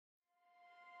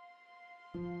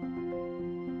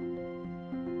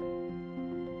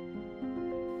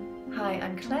Hi,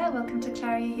 I'm Claire. Welcome to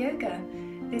Claria Yoga.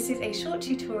 This is a short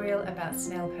tutorial about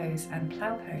snail pose and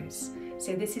plow pose.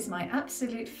 So this is my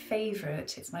absolute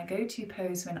favourite. It's my go-to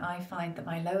pose when I find that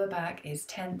my lower back is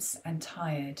tense and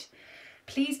tired.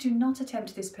 Please do not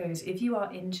attempt this pose if you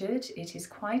are injured. It is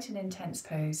quite an intense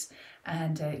pose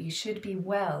and you should be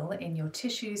well in your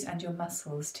tissues and your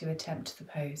muscles to attempt the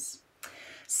pose.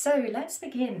 So let's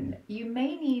begin. You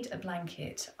may need a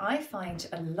blanket. I find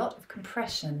a lot of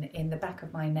compression in the back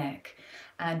of my neck,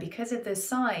 and because of the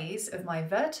size of my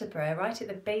vertebra right at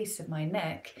the base of my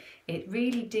neck, it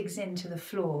really digs into the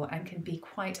floor and can be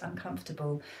quite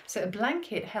uncomfortable. So a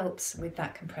blanket helps with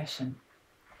that compression.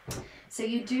 So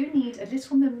you do need a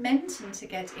little momentum to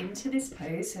get into this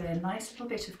pose, so a nice little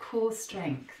bit of core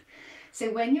strength. So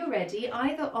when you're ready,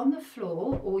 either on the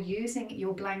floor or using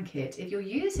your blanket. If you're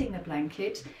using the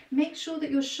blanket, make sure that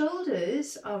your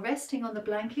shoulders are resting on the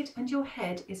blanket and your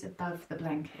head is above the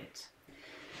blanket.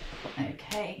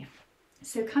 Okay,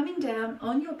 so coming down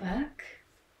on your back,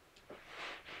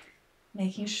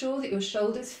 making sure that your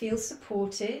shoulders feel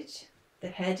supported, the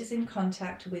head is in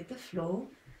contact with the floor.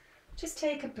 Just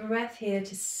take a breath here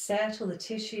to settle the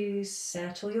tissues,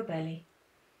 settle your belly.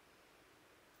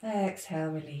 Exhale,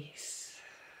 release.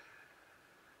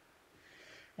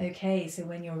 Okay, so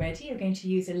when you're ready, you're going to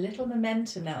use a little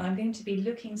momentum. Now I'm going to be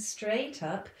looking straight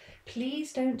up.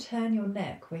 Please don't turn your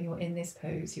neck when you're in this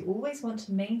pose. You always want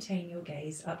to maintain your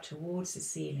gaze up towards the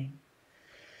ceiling.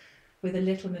 With a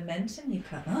little momentum, you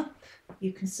come up.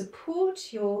 You can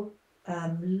support your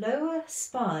lower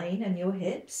spine and your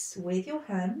hips with your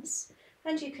hands,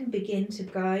 and you can begin to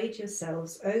guide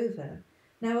yourselves over.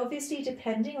 Now obviously,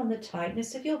 depending on the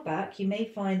tightness of your back, you may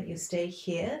find that you stay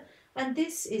here and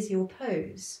this is your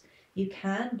pose. You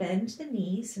can bend the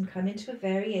knees and come into a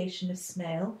variation of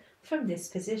snail from this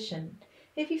position.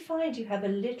 If you find you have a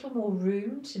little more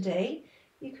room today,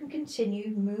 you can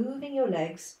continue moving your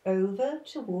legs over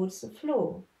towards the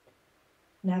floor.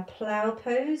 Now plow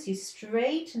pose, you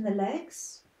straighten the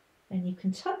legs and you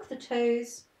can tuck the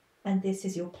toes, and this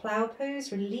is your plow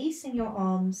pose, releasing your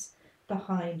arms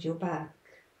behind your back.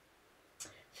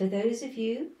 For those of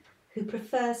you who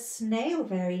prefer snail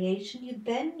variation, you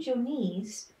bend your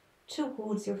knees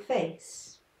towards your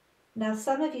face. Now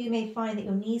some of you may find that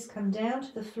your knees come down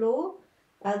to the floor.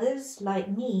 Others, like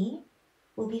me,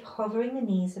 will be hovering the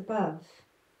knees above.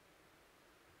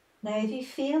 Now if you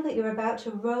feel that you're about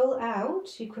to roll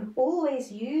out, you can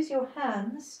always use your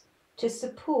hands to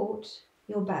support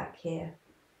your back here.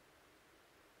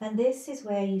 And this is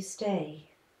where you stay.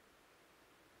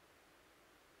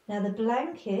 Now the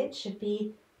blanket should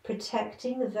be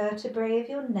protecting the vertebrae of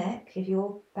your neck. If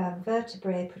your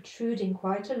vertebrae are protruding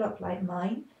quite a lot like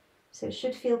mine, so it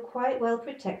should feel quite well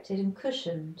protected and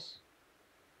cushioned.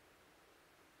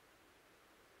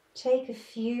 Take a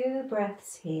few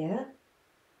breaths here,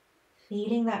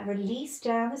 feeling that release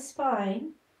down the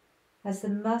spine as the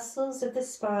muscles of the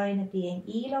spine are being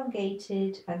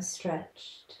elongated and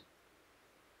stretched.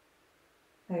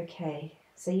 Okay,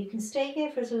 so you can stay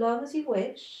here for as long as you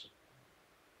wish.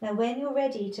 Now when you're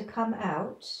ready to come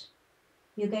out,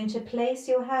 you're going to place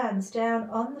your hands down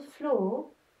on the floor,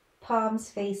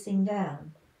 palms facing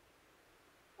down.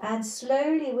 And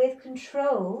slowly, with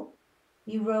control,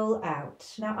 you roll out.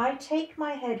 Now I take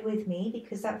my head with me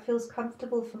because that feels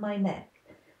comfortable for my neck.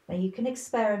 Now you can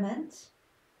experiment,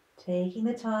 taking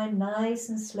the time nice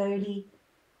and slowly,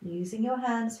 using your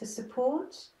hands for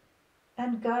support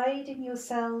and guiding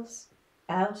yourselves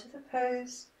out of the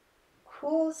pose,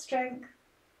 core strength,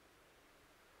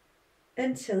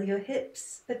 until your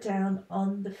hips are down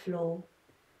on the floor.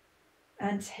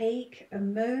 And take a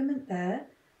moment there,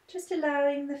 just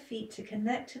allowing the feet to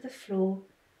connect to the floor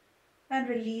and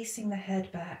releasing the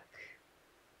head back.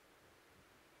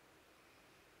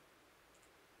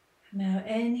 Now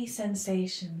any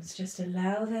sensations, just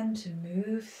allow them to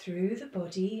move through the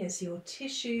body as your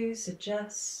tissues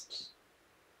adjust.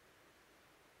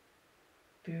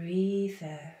 Breathe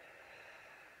there.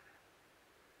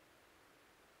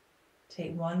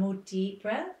 Take one more deep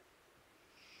breath.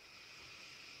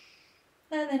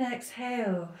 And then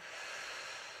exhale.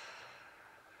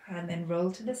 And then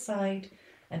roll to the side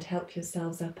and help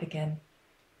yourselves up again.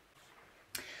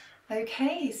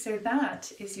 Okay, so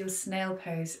that is your snail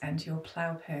pose and your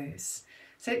plow pose.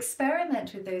 So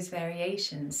experiment with those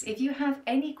variations. If you have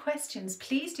any questions,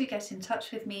 please do get in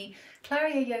touch with me,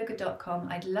 clariayoga.com.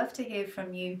 I'd love to hear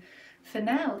from you. For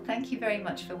now, thank you very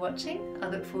much for watching. I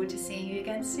look forward to seeing you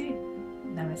again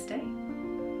soon. Namaste.